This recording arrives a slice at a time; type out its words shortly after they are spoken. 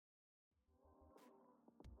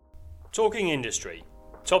Talking Industry,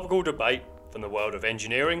 topical debate from the world of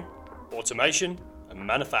engineering, automation and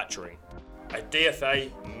manufacturing. A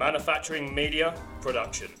DFA manufacturing media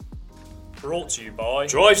production. Brought to you by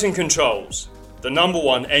Drives and Controls, the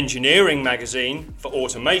 #1 engineering magazine for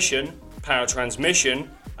automation, power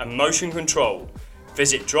transmission and motion control.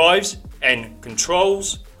 Visit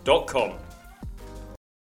drivesandcontrols.com.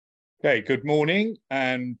 Okay, good morning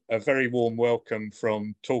and a very warm welcome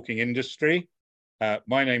from Talking Industry.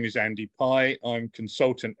 My name is Andy Pye. I'm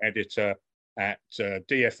consultant editor at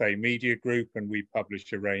DFA Media Group, and we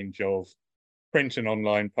publish a range of print and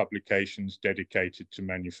online publications dedicated to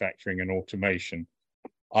manufacturing and automation.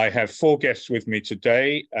 I have 4 guests with me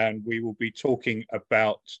today, and we will be talking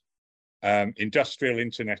about Industrial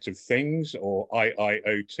Internet of Things, or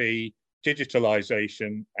IIoT,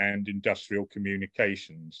 digitalisation and industrial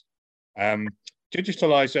communications.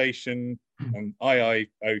 Digitalisation and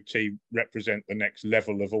IIoT represent the next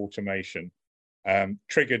level of automation,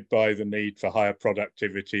 triggered by the need for higher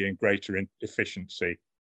productivity and greater efficiency.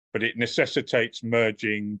 But it necessitates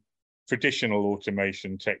merging traditional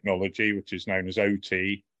automation technology, which is known as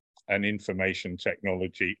OT, and information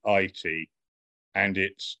technology, IT. And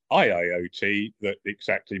it's IIoT that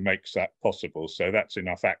exactly makes that possible. So that's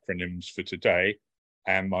enough acronyms for today.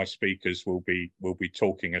 And my speakers will be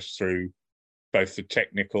talking us through both the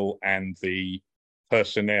technical and the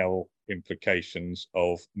personnel implications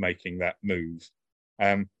of making that move.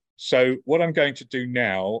 So what I'm going to do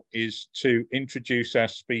now is to introduce our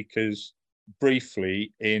speakers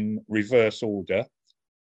briefly in reverse order.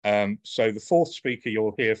 So the 4th speaker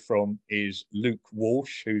you'll hear from is Luke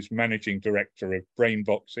Walsh, who's Managing Director of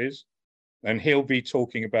Brainboxes, and he'll be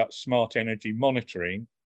talking about smart energy monitoring,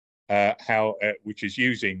 which is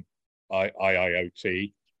using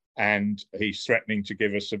IIoT, and he's threatening to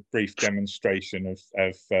give us a brief demonstration of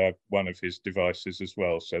one of his devices as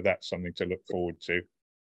well. So that's something to look forward to.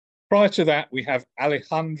 Prior to that, we have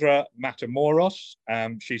Alejandra Matamoros.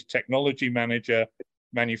 She's Technology Manager,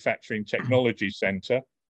 Manufacturing Technology Center.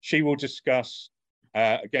 She will discuss,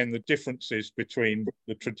 again, the differences between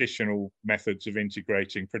the traditional methods of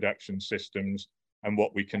integrating production systems and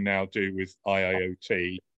what we can now do with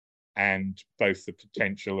IIoT, and both the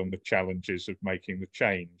potential and the challenges of making the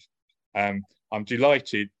change. I'm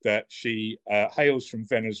delighted that she hails from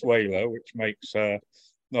Venezuela, which makes her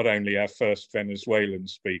not only our first Venezuelan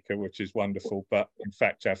speaker, which is wonderful, but in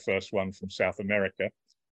fact our first one from South America.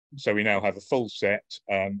 So we now have a full set,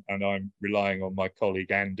 and I'm relying on my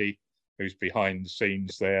colleague Andy, who's behind the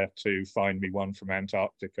scenes there, to find me one from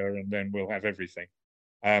Antarctica, and then we'll have everything.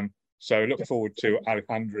 So look forward to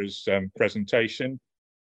Alejandra's presentation.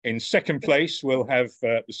 In second place, we'll have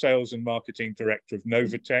the Sales and Marketing Director of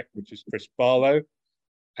Novatech, which is Chris Barlow,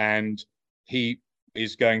 and he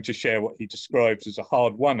is going to share what he describes as a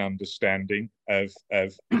hard-won understanding of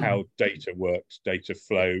how data works, data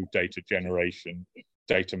flow, data generation,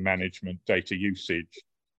 data management, data usage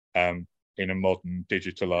in a modern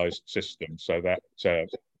digitalized system. So that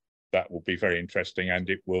will be very interesting, and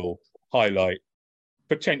it will highlight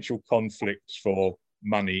potential conflicts for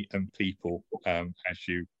money and people as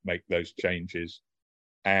you make those changes.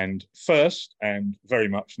 And first, and very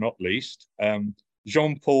much not least,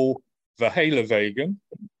 Jean-Paul Verheulewegen,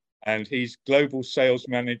 and he's Global Sales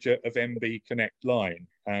Manager of MB Connect Line.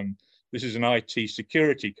 This is an IT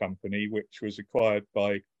security company which was acquired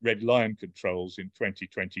by Red Lion Controls in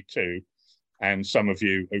 2022. And some of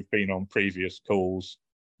you who've been on previous calls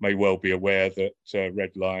may well be aware that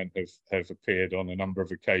Red Lion have appeared on a number of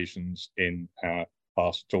occasions in our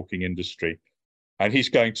past Talking Industry. And he's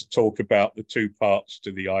going to talk about the 2 parts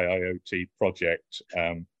to the IIoT project.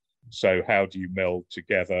 So how do you meld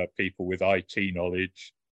together people with IT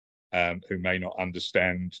knowledge who may not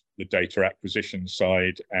understand the data acquisition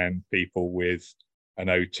side, and people with an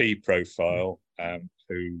OT profile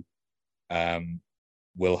who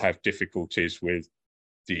will have difficulties with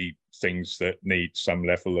the things that need some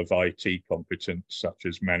level of IT competence, such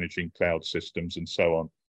as managing cloud systems and so on,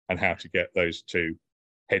 and how to get those 2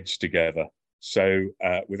 heads together. So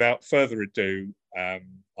without further ado,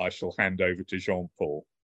 I shall hand over to Jean-Paul.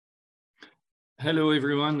 Hello,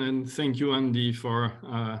 everyone, and thank you, Andy, for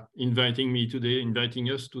inviting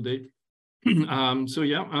us today. So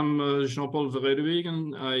yeah, I'm Jean-Paul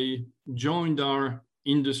Verheulewegen. I joined our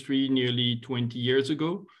industry nearly 20 years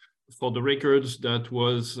ago. For the records, that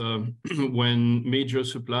was when major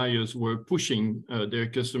suppliers were pushing their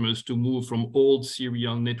customers to move from old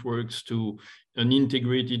serial networks to an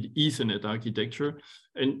integrated Ethernet architecture.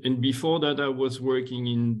 And before that, I was working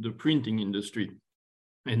in the printing industry.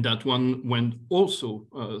 And that one went also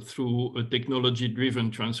through a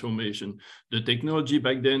technology-driven transformation. The technology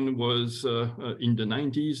back then was in the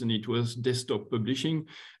 90s, and it was desktop publishing,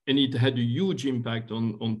 and it had a huge impact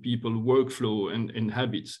on people's workflow and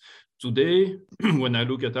habits. Today, when I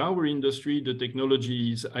look at our industry, the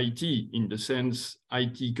technology is IT, in the sense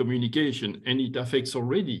IT communication, and it affects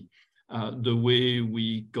already the way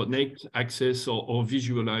we connect, access, or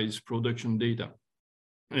visualize production data.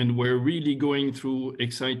 And we're really going through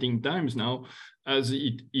exciting times now, as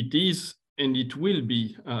it is and it will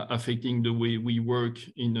be affecting the way we work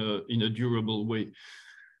in a durable way.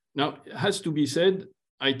 Now, it has to be said,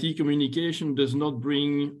 IT communication does not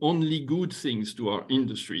bring only good things to our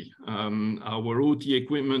industry. Our OT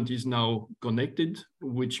equipment is now connected,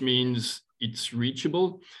 which means it's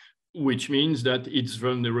reachable, which means that its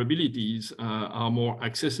vulnerabilities are more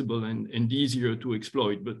accessible and easier to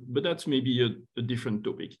exploit. But that's maybe a different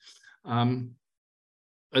topic.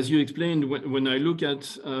 As you explained, when I look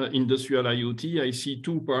at industrial IoT, I see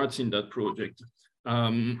two parts in that project.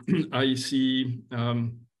 I see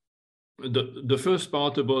the first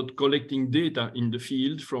part about collecting data in the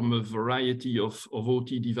field from a variety of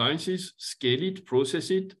OT devices, scale it,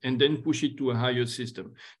 process it, and then push it to a higher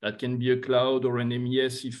system. That can be a cloud or an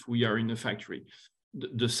MES if we are in a factory.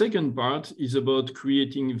 The second part is about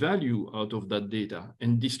creating value out of that data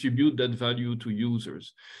and distribute that value to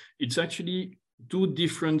users. It's actually two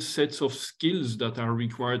different sets of skills that are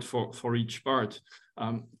required for each part.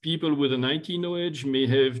 People with an IT knowledge may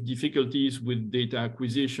have difficulties with data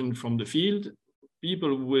acquisition from the field.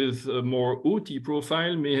 People with a more OT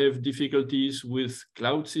profile may have difficulties with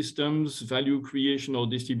cloud systems, value creation, or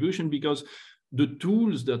distribution, because the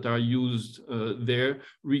tools that are used there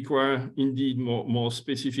require indeed more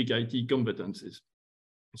specific IT competencies.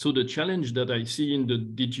 So the challenge that I see in the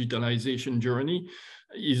digitalization journey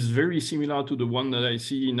is very similar to the one that I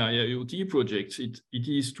see in IIoT projects. It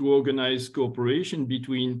is to organize cooperation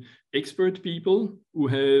between expert people who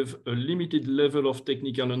have a limited level of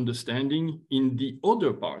technical understanding in the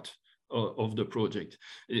other part of the project.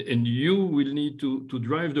 And you will need to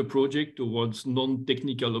drive the project towards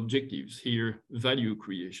non-technical objectives, here, value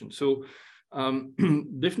creation. So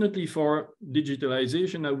definitely for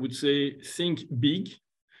digitalization, I would say think big,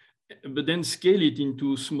 but then scale it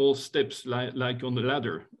into small steps, like on the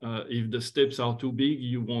ladder. If the steps are too big,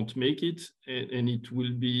 you won't make it, and it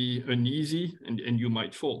will be uneasy, and you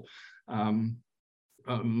might fall. You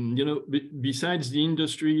know, besides the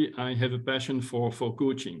industry, I have a passion for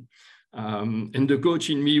coaching. And the coach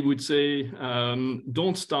in me would say,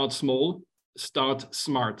 don't start small, start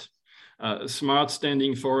smart. SMART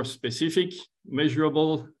standing for specific,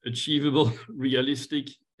 measurable, achievable, realistic,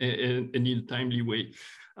 and in a timely way.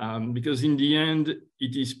 Because in the end,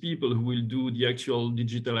 it is people who will do the actual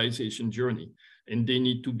digitalization journey, and they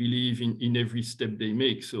need to believe in every step they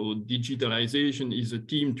make. So digitalization is a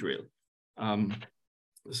team trail.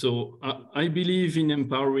 So I believe in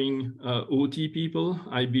empowering OT people.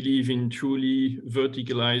 I believe in truly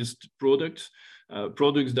verticalized products,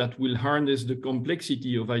 products that will harness the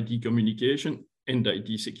complexity of IT communication and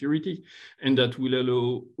IT security, and that will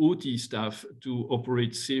allow OT staff to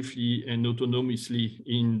operate safely and autonomously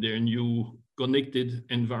in their new connected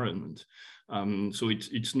environment. So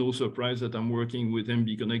it's no surprise that I'm working with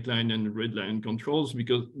MB Connect Line and Redline Controls,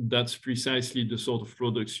 because that's precisely the sort of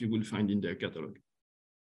products you will find in their catalog.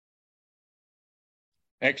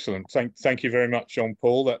 Excellent. Thank you very much,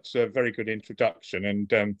 Jean-Paul. That's a very good introduction.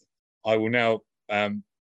 And I will now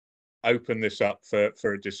open this up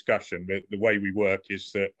for a discussion. The way we work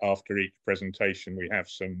is that after each presentation, we have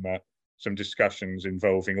some discussions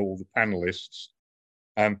involving all the panelists.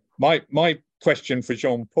 My question for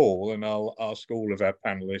Jean-Paul, and I'll ask all of our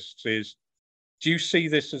panelists, is, do you see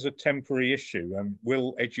this as a temporary issue?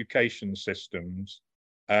 Will education systems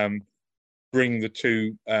bring the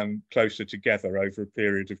two closer together over a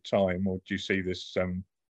period of time, or do you see this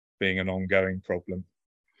being an ongoing problem?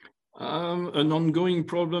 An ongoing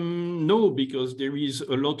problem, no, because there is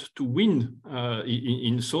a lot to win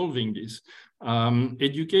in solving this.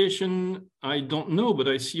 Education, I don't know, but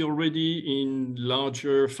I see already in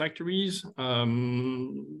larger factories,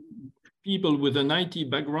 people with an IT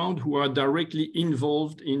background who are directly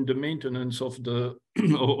involved in the maintenance of the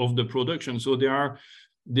of the production. So there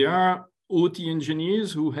are OT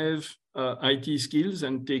engineers who have IT skills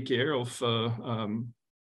and take care of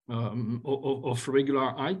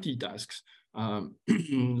regular IT tasks,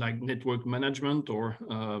 like network management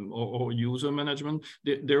or user management.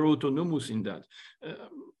 They're autonomous in that.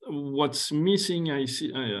 What's missing,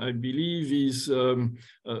 I believe, is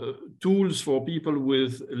tools for people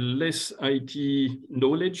with less IT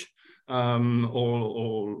knowledge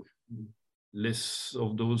or less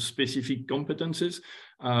of those specific competences.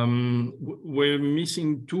 We're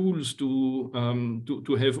missing tools to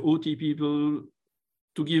have OT people,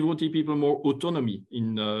 to give OT people more autonomy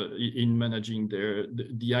in managing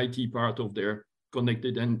the IT part of their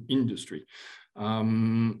connected industry.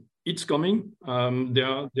 It's coming.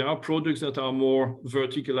 There are products that are more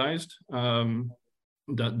verticalized,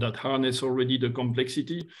 that harness already the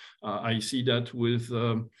complexity. I see that with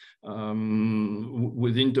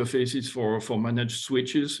interfaces for managed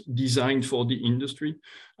switches designed for the industry,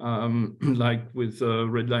 like with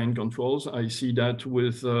Redline controls. I see that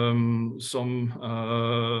with some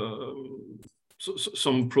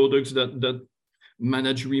products that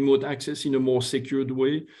manage remote access in a more secured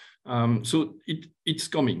way. So it's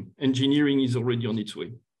coming. Engineering is already on its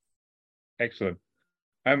way. Excellent.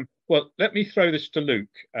 Well, let me throw this to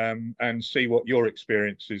Luke and see what your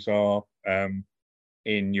experiences are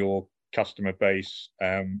in your customer base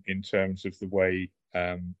in terms of the way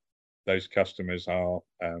those customers are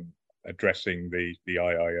addressing the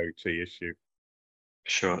IIoT issue.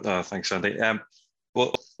 Sure. Thanks, Andy.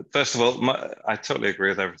 Well, first of all, I totally agree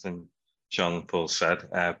with everything Jean-Paul said,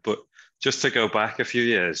 but just to go back a few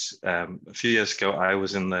years ago, I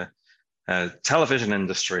was in the television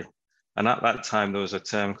industry. And at that time, there was a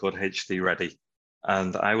term called HD Ready.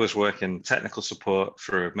 And I was working technical support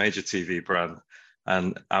for a major TV brand.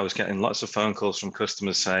 And I was getting lots of phone calls from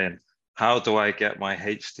customers saying, how do I get my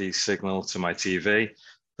HD signal to my TV?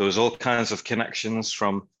 There was all kinds of connections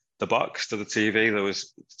from the box to the TV. There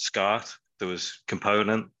was SCART, there was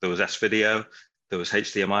component, there was S-Video, there was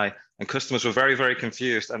HDMI. And customers were very, very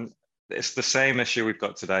confused. And it's the same issue we've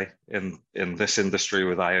got today in this industry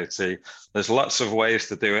with IoT. There's lots of ways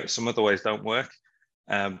to do it. Some of the ways don't work.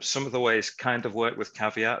 Some of the ways kind of work with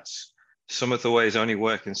caveats. Some of the ways only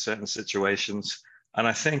work in certain situations. And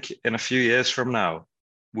I think in a few years from now,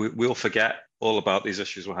 we'll forget all about these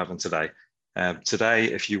issues we're having today. Today,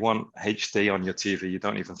 if you want HD on your TV, you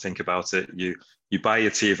don't even think about it. You buy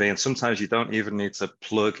your TV, and sometimes you don't even need to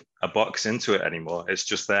plug a box into it anymore. It's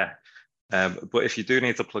just there. But if you do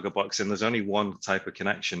need to plug a box in, there's only one type of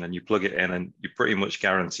connection, and you plug it in and you're pretty much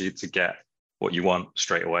guaranteed to get what you want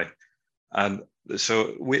straight away. And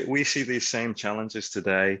so we see these same challenges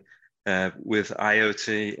today with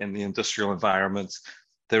IoT in the industrial environment.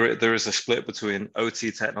 There is a split between OT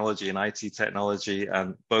technology and IT technology,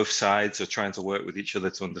 and both sides are trying to work with each other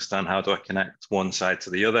to understand how do I connect one side to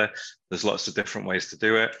the other. There's lots of different ways to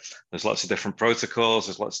do it. There's lots of different protocols.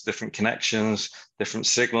 There's lots of different connections, different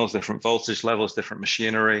signals, different voltage levels, different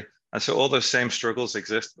machinery. And so all those same struggles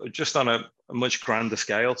exist, just on a much grander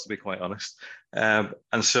scale, to be quite honest. And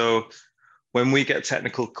so when we get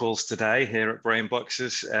technical calls today here at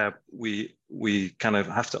BrainBoxes, we kind of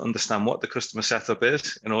have to understand what the customer setup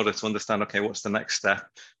is in order to understand, okay, what's the next step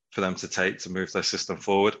for them to take to move their system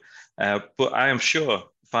forward. But I am sure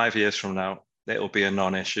 5 years from now, it will be a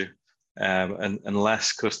non-issue, and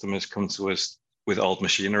unless customers come to us with old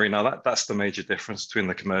machinery. Now, that's the major difference between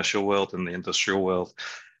the commercial world and the industrial world.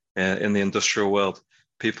 In the industrial world,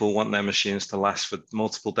 people want their machines to last for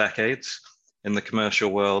multiple decades. In the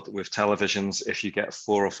commercial world with televisions, if you get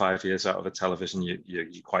 4 or 5 years out of a television, you're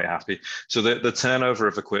quite happy. So the turnover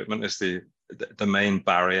of equipment is the main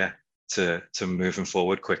barrier to moving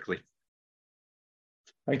forward quickly.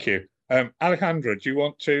 Thank you. Alejandra, do you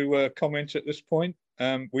want to comment at this point?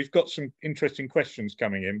 We've got some interesting questions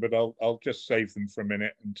coming in, but I'll just save them for a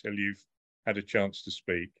minute until you've had a chance to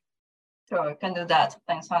speak. Sure, I can do that.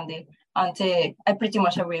 Thanks, Andy. And I pretty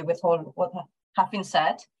much agree with all what has been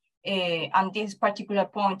said. And this particular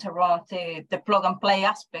point around the plug and play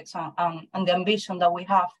aspects and the ambition that we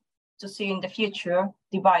have to see in the future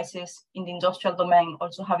devices in the industrial domain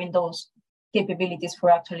also having those capabilities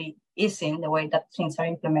for actually easing the way that things are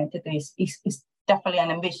implemented is definitely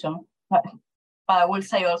an ambition. But I will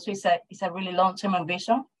say also it's a really long-term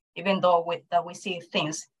ambition, even though we see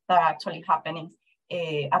things that are actually happening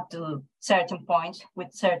up to certain points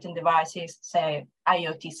with certain devices, say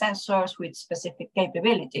IoT sensors with specific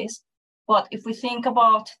capabilities. But if we think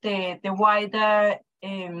about the wider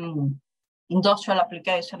industrial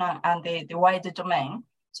application and the wider domain,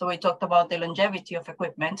 so we talked about the longevity of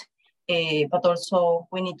equipment, but also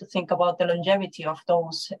we need to think about the longevity of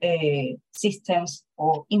those systems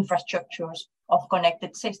or infrastructures of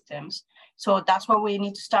connected systems. So that's where we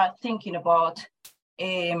need to start thinking about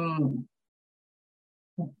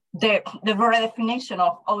the redefinition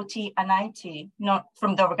of OT and IT, not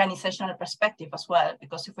from the organizational perspective as well,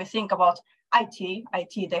 because if we think about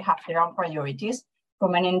IT, they have their own priorities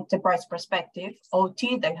from an enterprise perspective.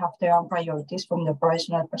 OT, they have their own priorities from the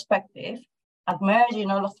operational perspective.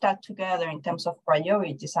 merging all of that together in terms of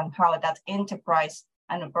priorities and how that enterprise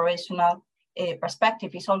and operational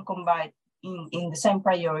perspective is all combined in the same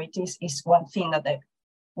priorities is one thing that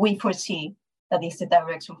we foresee that is the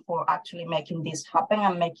direction for actually making this happen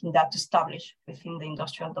and making that established within the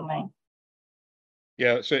industrial domain.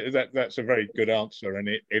 Yeah, so that's a very good answer, and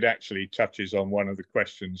it actually touches on one of the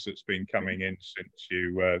questions that's been coming in since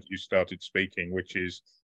you started speaking, which is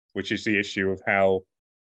the issue of how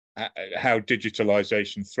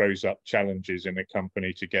digitalization throws up challenges in a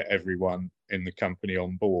company to get everyone in the company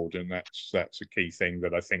on board, and that's a key thing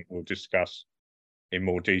that I think we'll discuss in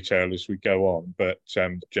more detail as we go on. But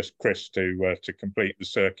just Chris, to complete the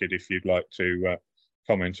circuit, if you'd like to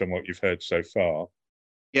comment on what you've heard so far.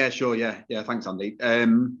 Yeah, sure. Yeah. Thanks, Andy.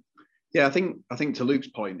 Yeah, I think to Luke's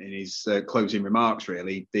point in his closing remarks,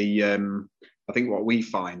 really, I think what we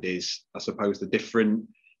find is, I suppose, the different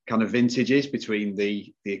kind of vintages between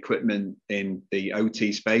the equipment in the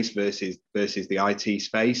OT space versus the IT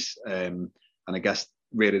space, and I guess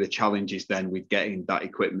really the challenge is then with getting that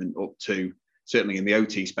equipment up to, certainly in the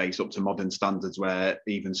OT space, up to modern standards where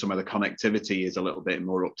even some of the connectivity is a little bit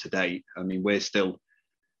more up to date. I mean, we're still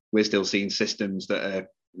seeing systems that are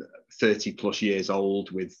 30 plus years old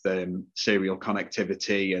with serial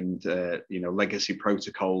connectivity and legacy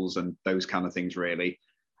protocols and those kind of things, really.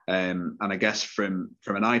 And I guess from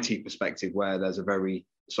an IT perspective, where there's a very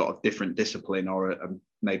sort of different discipline or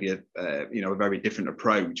maybe a very different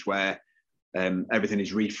approach where everything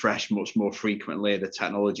is refreshed much more frequently, the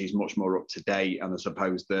technology is much more up to date, and I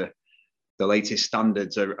suppose the latest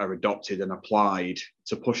standards are adopted and applied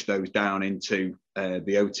to push those down into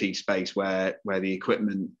the OT space where the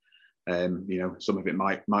equipment, some of it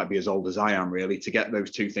might be as old as I am, really. To get those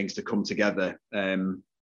two things to come together,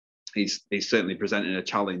 he's certainly presenting a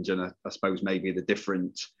challenge, and I suppose maybe the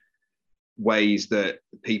different ways that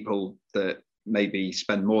people that maybe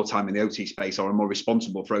spend more time in the OT space or are more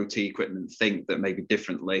responsible for OT equipment think that maybe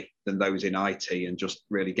differently than those in IT, and just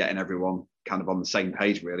really getting everyone kind of on the same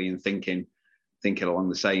page, really, and thinking along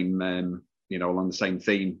the same along the same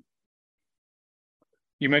theme.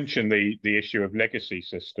 You mentioned the issue of legacy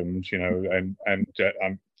systems, and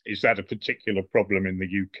is that a particular problem in the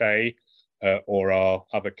UK, or are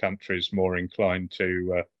other countries more inclined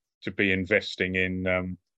to be investing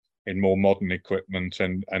in more modern equipment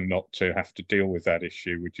and not to have to deal with that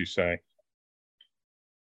issue, would you say?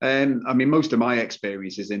 I mean, most of my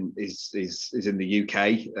experience is in the UK.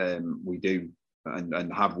 We do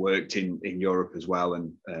and have worked in Europe as well,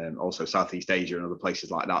 and also Southeast Asia and other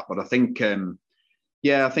places like that. But I think,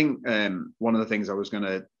 one of the things I was going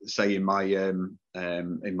to say in my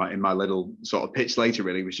little sort of pitch later,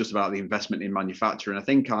 really, was just about the investment in manufacturing. I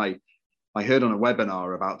think I heard on a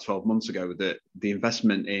webinar about 12 months ago that the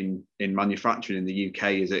investment in manufacturing in the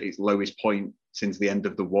UK is at its lowest point since the end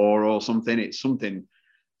of the war or something. It's something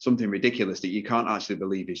ridiculous that you can't actually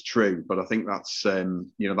believe is true. But I think that's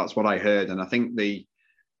that's what I heard, and I think the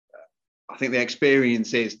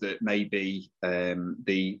experience is that maybe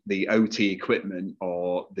the OT equipment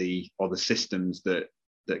or the systems that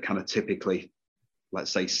kind of typically,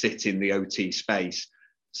 let's say, sit in the OT space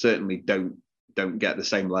certainly don't get the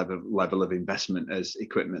same level of investment as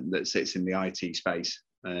equipment that sits in the IT space.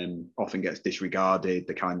 Often gets disregarded,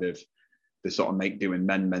 the sort of make do and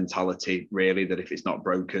mend mentality, really, that if it's not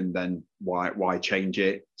broken, then why change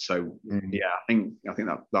it? So yeah, I think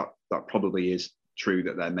that probably is true,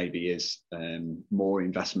 that there maybe is more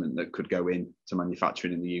investment that could go into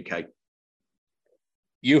manufacturing in the UK.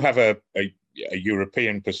 You have a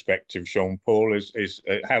European perspective, Jean-Paul.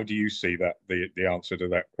 How do you see that, the answer to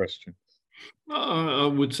that question? I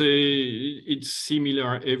would say it's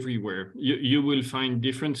similar everywhere. You will find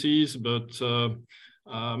differences, but in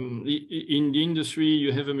the industry,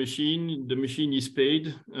 you have a machine. The machine is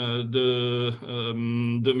paid.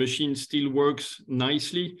 The machine still works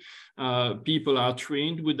nicely. People are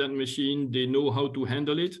trained with that machine. They know how to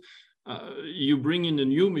handle it. You bring in a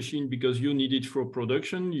new machine because you need it for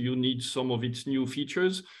production. You need some of its new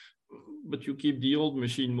features, but you keep the old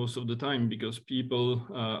machine most of the time because people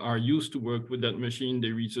are used to work with that machine.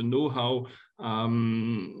 There is a know-how.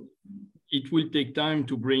 It will take time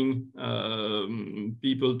to bring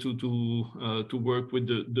people to work with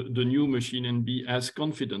the new machine and be as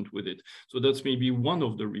confident with it. So that's maybe one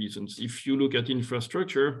of the reasons. If you look at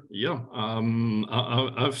infrastructure,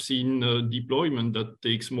 I've seen deployment that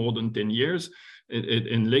takes more than 10 years.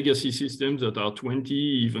 And legacy systems that are 20,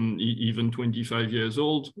 even 25 years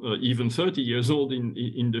old, even 30 years old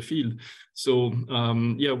in the field. So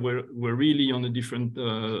we're really on a different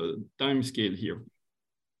time scale here.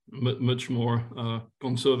 much more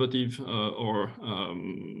conservative, or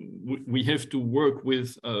we have to work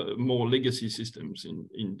with more legacy systems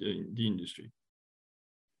in the industry.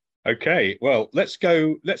 Okay, well,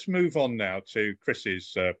 let's move on now to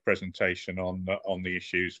Chris's presentation on the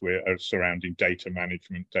issues surrounding data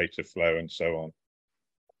management, data flow, and so on.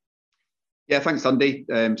 Yeah, thanks, Andy.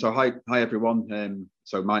 So hi everyone.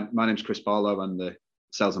 So my name's Chris Barlow. I'm the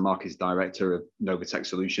Sales and Markets Director of Novatech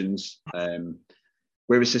Solutions.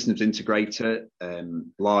 We're a systems integrator,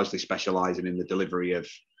 largely specialising in the delivery of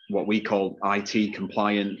what we call IT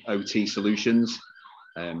compliant OT solutions.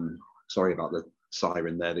 Sorry about the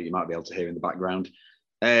siren there that you might be able to hear in the background.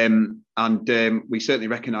 We certainly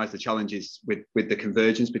recognise the challenges with the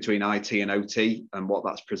convergence between IT and OT and what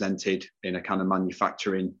that's presented in a kind of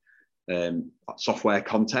manufacturing software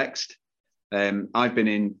context. I've been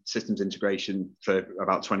in systems integration for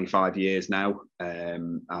about 25 years now,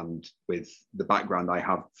 and with the background I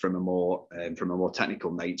have from a more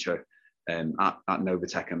technical nature, at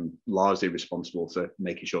Novatech, I'm largely responsible for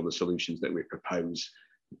making sure the solutions that we propose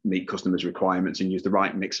meet customers' requirements and use the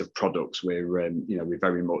right mix of products. We're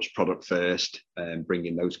very much product first,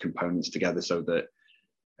 bringing those components together so that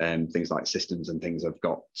things like systems and things have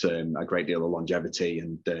got a great deal of longevity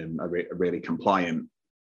and are really compliant.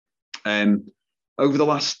 Over the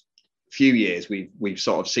last few years, we've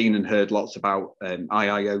sort of seen and heard lots about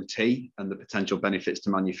IIoT and the potential benefits to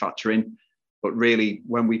manufacturing. But really,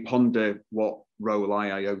 when we ponder what role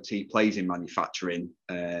IIoT plays in manufacturing,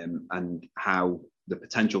 and how the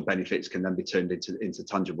potential benefits can then be turned into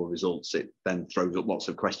tangible results, it then throws up lots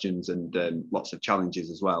of questions and lots of challenges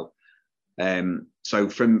as well. So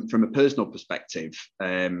from a personal perspective,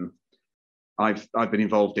 I've been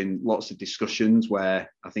involved in lots of discussions where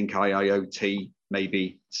I think IIoT may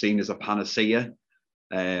be seen as a panacea,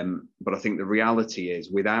 but I think the reality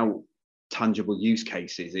is, without tangible use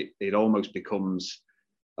cases, it almost becomes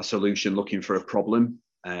a solution looking for a problem,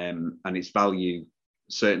 and its value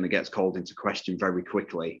certainly gets called into question very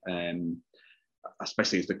quickly,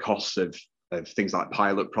 especially as the costs of things like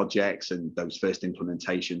pilot projects and those first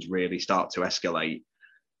implementations really start to escalate,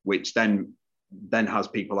 which then has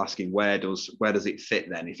people asking, where does it fit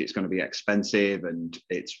then, if it's going to be expensive and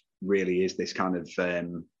it really is this kind of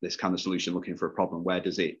solution looking for a problem? Where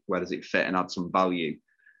does it fit and add some value?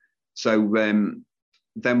 So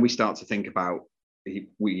then we start to think about,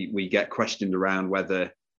 we get questioned around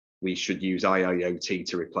whether we should use IIoT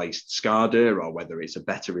to replace SCADA or whether it's a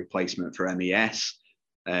better replacement for MES.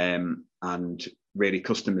 And really,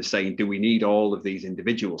 customers saying, do we need all of these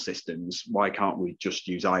individual systems? Why can't we just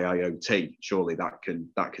use IIoT? Surely that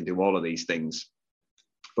can do all of these things.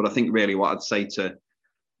 But I think really what I'd say to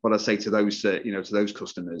those to those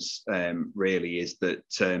customers really is that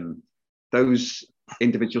those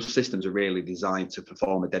individual systems are really designed to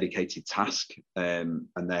perform a dedicated task, and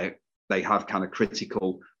they have kind of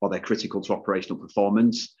they're critical to operational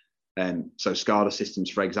performance. So SCADA systems,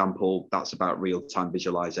 for example, that's about real-time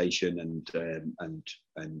visualization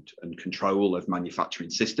and control of manufacturing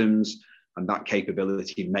systems, and that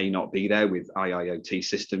capability may not be there with IIoT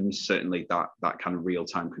systems. Certainly, that kind of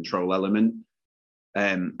real-time control element.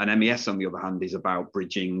 And MES, on the other hand, is about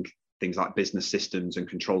bridging things like business systems and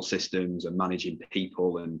control systems and managing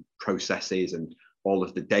people and processes and all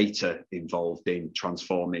of the data involved in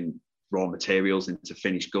transforming raw materials into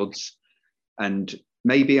finished goods. And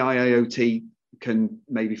maybe IIoT can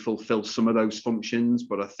maybe fulfill some of those functions,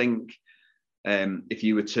 but I think if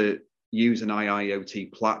you were to use an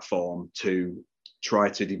IIoT platform to try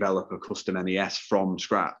to develop a custom MES from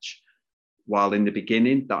scratch, while in the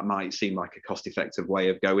beginning that might seem like a cost-effective way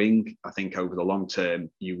of going, I think over the long term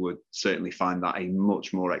you would certainly find that a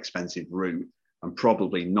much more expensive route and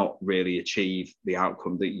probably not really achieve the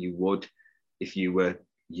outcome that you would if you were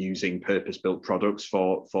using purpose-built products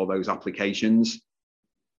for those applications.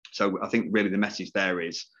 So I think really the message there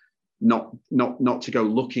is not to go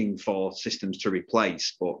looking for systems to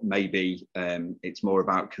replace, but maybe it's more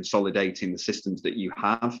about consolidating the systems that you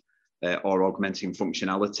have, or augmenting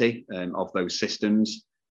functionality of those systems,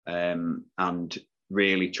 and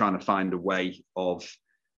really trying to find a way of,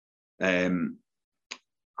 I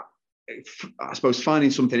suppose, finding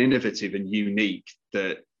something innovative and unique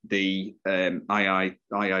that the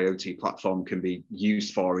IIoT platform can be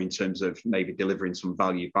used for, in terms of maybe delivering some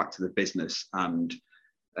value back to the business, and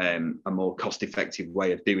a more cost-effective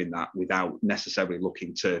way of doing that without necessarily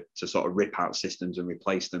looking to sort of rip out systems and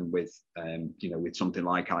replace them with with something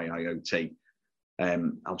like IIoT.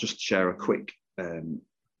 I'll just share a quick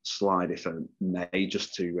slide, if I may,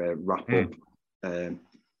 just to wrap up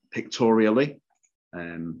pictorially.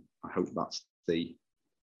 I hope that's the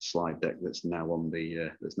slide deck that's now on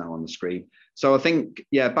the screen. So I think,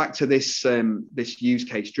 yeah, back to this this use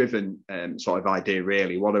case driven sort of idea.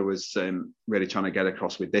 Really, what I was really trying to get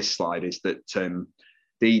across with this slide is that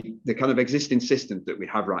the kind of existing systems that we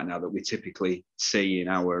have right now that we typically see in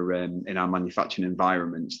our manufacturing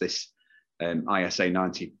environments, this ISA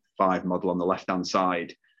 95 model on the left hand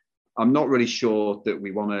side, I'm not really sure that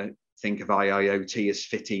we want to think of IIoT as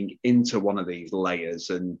fitting into one of these layers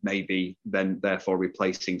and maybe then therefore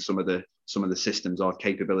replacing some of the systems or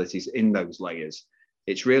capabilities in those layers.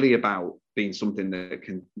 It's really about being something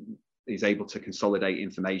that is able to consolidate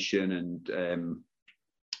information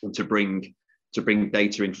and to bring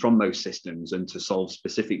data in from those systems and to solve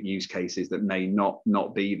specific use cases that may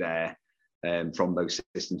not be there from those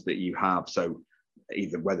systems that you have. So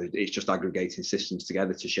either whether it's just aggregating systems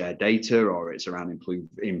together to share data, or it's around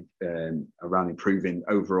improving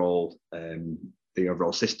overall the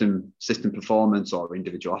overall system performance or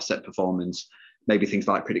individual asset performance. Maybe things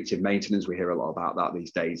like predictive maintenance. We hear a lot about that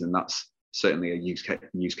these days, and that's certainly a use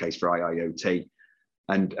case for IIoT.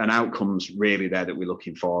 And outcomes really there that we're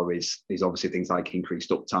looking for is obviously things like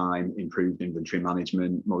increased uptime, improved inventory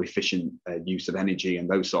management, more efficient use of energy, and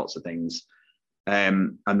those sorts of things.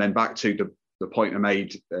 And then back to the point I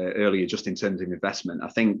made earlier, just in terms of investment, I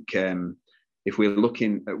think if we're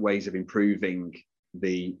looking at ways of improving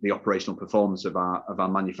the operational performance of our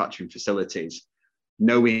manufacturing facilities,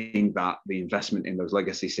 knowing that the investment in those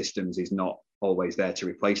legacy systems is not always there to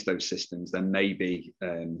replace those systems, then maybe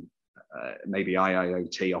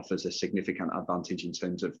IIoT offers a significant advantage in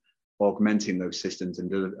terms of augmenting those systems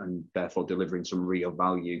and therefore delivering some real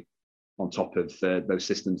value on top of those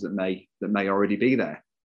systems that may already be there.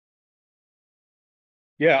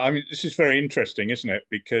 Yeah, I mean, this is very interesting, isn't it?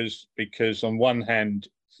 Because on one hand,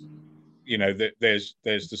 you know, there's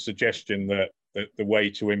the suggestion that the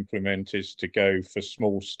way to implement is to go for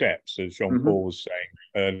small steps, as Jean-Paul was saying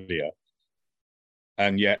earlier,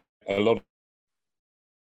 and yet a lot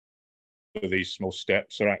of these small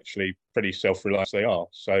steps are actually pretty self-reliant as they are.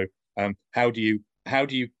 So, how do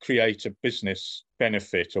you create a business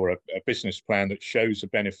benefit or a business plan that shows a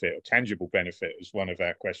benefit, a tangible benefit, as one of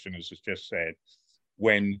our questioners has just said,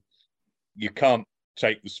 when you can't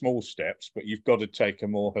take the small steps, but you've got to take a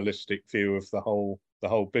more holistic view of the whole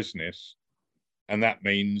business, and that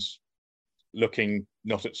means looking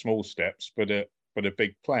not at small steps but a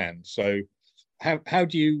big plan. So how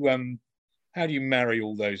do you marry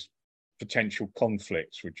all those potential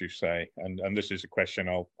conflicts, would you say? And this is a question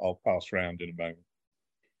I'll pass around in a moment.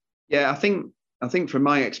 Yeah, I think from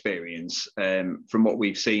my experience, from what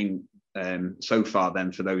we've seen so far,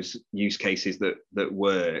 then for those use cases that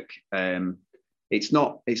work, it's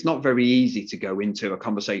not very easy to go into a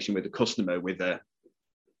conversation with a customer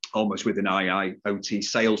almost with an IIoT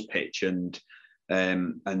sales pitch and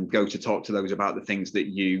go to talk to those about the things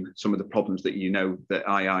that some of the problems that you know that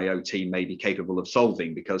IIoT may be capable of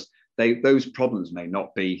solving, because those problems may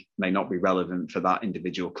not be relevant for that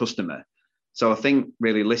individual customer. So I think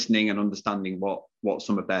really listening and understanding what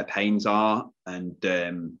some of their pains are, and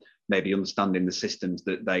maybe understanding the systems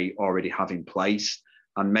that they already have in place,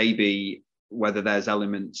 and maybe whether there's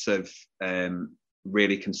elements of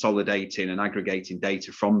really consolidating and aggregating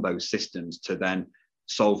data from those systems to then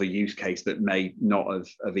solve a use case that may not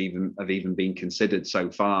have even been considered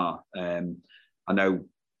so far. I know,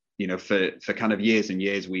 you know, for kind of years and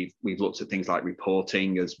years, we've looked at things like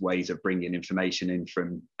reporting as ways of bringing information in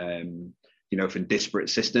from from disparate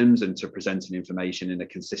systems and to presenting information in a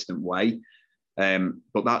consistent way.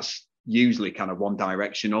 But that's usually kind of one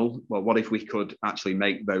directional. Well, what if we could actually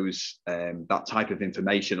make those that type of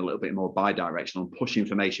information a little bit more bi-directional and push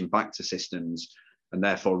information back to systems, and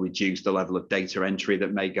therefore reduce the level of data entry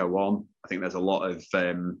that may go on? I think there's a lot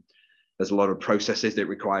of processes that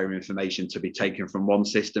require information to be taken from one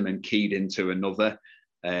system and keyed into another.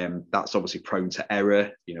 That's obviously prone to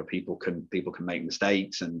error. You know, people can make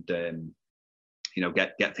mistakes and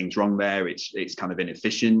get things wrong there. It's kind of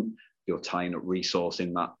inefficient. You're tying up resource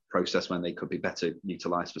in that process when they could be better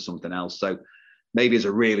utilized for something else. So maybe as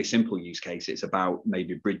a really simple use case, it's about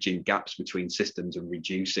maybe bridging gaps between systems and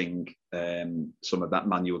reducing some of that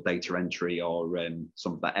manual data entry or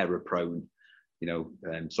some of that error prone,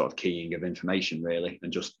 sort of keying of information really,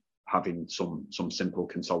 and just having some simple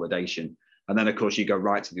consolidation. And then of course you go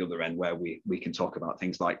right to the other end where we can talk about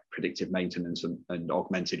things like predictive maintenance and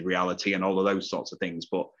augmented reality and all of those sorts of things.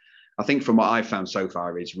 But I think from what I've found so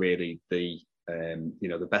far is really the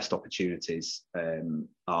best opportunities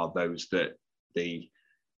are those that the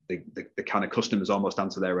kind of customers almost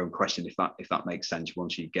answer their own question, if that makes sense.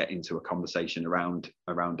 Once you get into a conversation around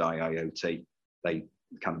IIoT, they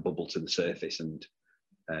kind of bubble to the surface, and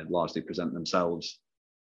largely present themselves.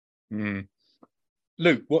 Mm.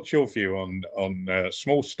 Luke, what's your view on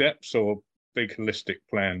small steps or big holistic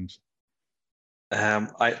plans?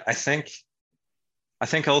 I think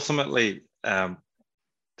ultimately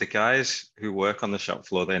the guys who work on the shop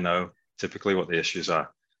floor, they know typically what the issues are.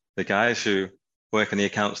 The guys who work in the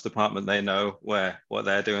accounts department, they know where what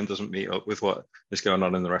they're doing doesn't meet up with what is going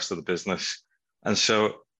on in the rest of the business. And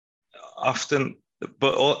so often,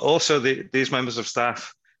 but also these members of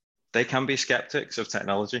staff, they can be skeptics of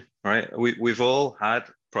technology, right? We've all had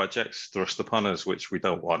projects thrust upon us which we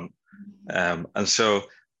don't want. And so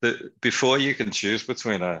before you can choose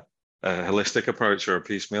between a holistic approach or a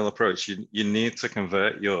piecemeal approach, you need to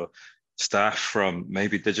convert your staff from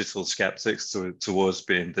maybe digital skeptics towards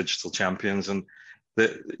being digital champions. And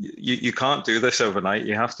you can't do this overnight.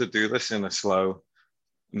 You have to do this in a slow,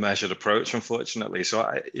 measured approach, unfortunately. So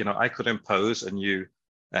I could impose a new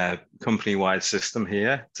company-wide system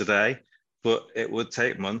here today, but it would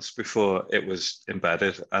take months before it was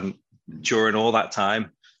embedded. And during all that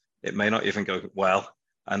time, it may not even go well.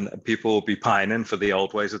 And people will be pining for the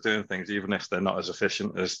old ways of doing things, even if they're not as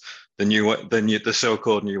efficient as the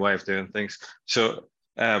so-called new way of doing things. So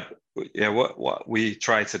what we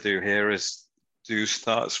try to do here is do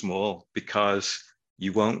start small, because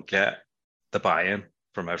you won't get the buy-in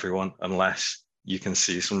from everyone unless you can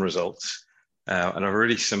see some results. And a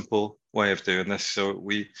really simple way of doing this. So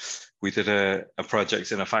we did a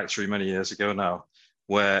project in a factory many years ago now,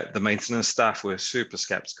 where the maintenance staff were super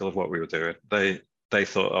skeptical of what we were doing. They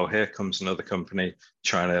thought, oh, here comes another company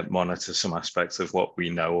trying to monitor some aspects of what we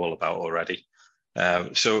know all about already.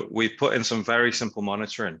 So we put in some very simple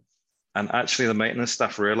monitoring, and actually the maintenance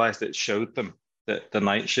staff realized it showed them that the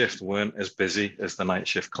night shift weren't as busy as the night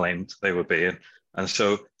shift claimed they were being. And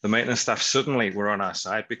so the maintenance staff suddenly were on our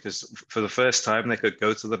side, because for the first time they could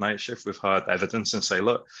go to the night shift with hard evidence and say,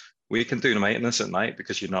 look, we can do the maintenance at night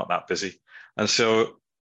because you're not that busy. And so,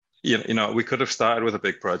 we could have started with a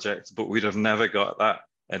big project, but we'd have never got that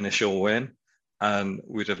initial win. And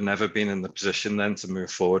we'd have never been in the position then to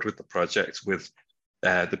move forward with the project with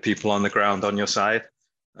the people on the ground on your side.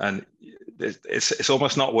 And it's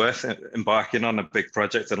almost not worth embarking on a big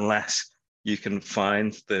project unless you can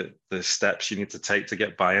find the steps you need to take to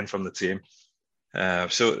get buy-in from the team.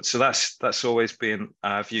 So that's always been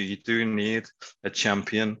our view. You do need a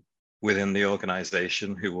champion within the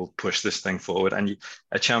organization who will push this thing forward. And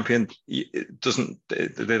a champion, they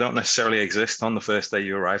don't necessarily exist on the first day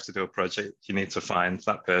you arrive to do a project. You need to find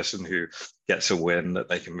that person who gets a win that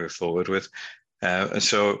they can move forward with. And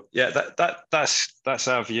so, that's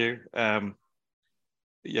our view. Like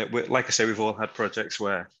I say, we've all had projects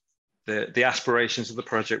where the aspirations of the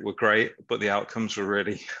project were great, but the outcomes were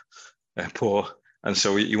really poor. And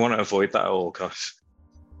so you want to avoid that at all costs.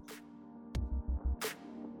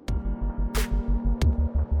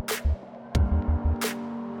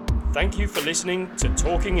 Thank you for listening to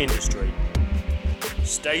Talking Industry.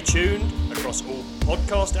 Stay tuned across all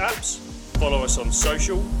podcast apps, follow us on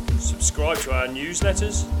social, subscribe to our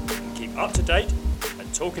newsletters, and keep up to date at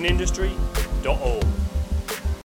talkingindustry.org.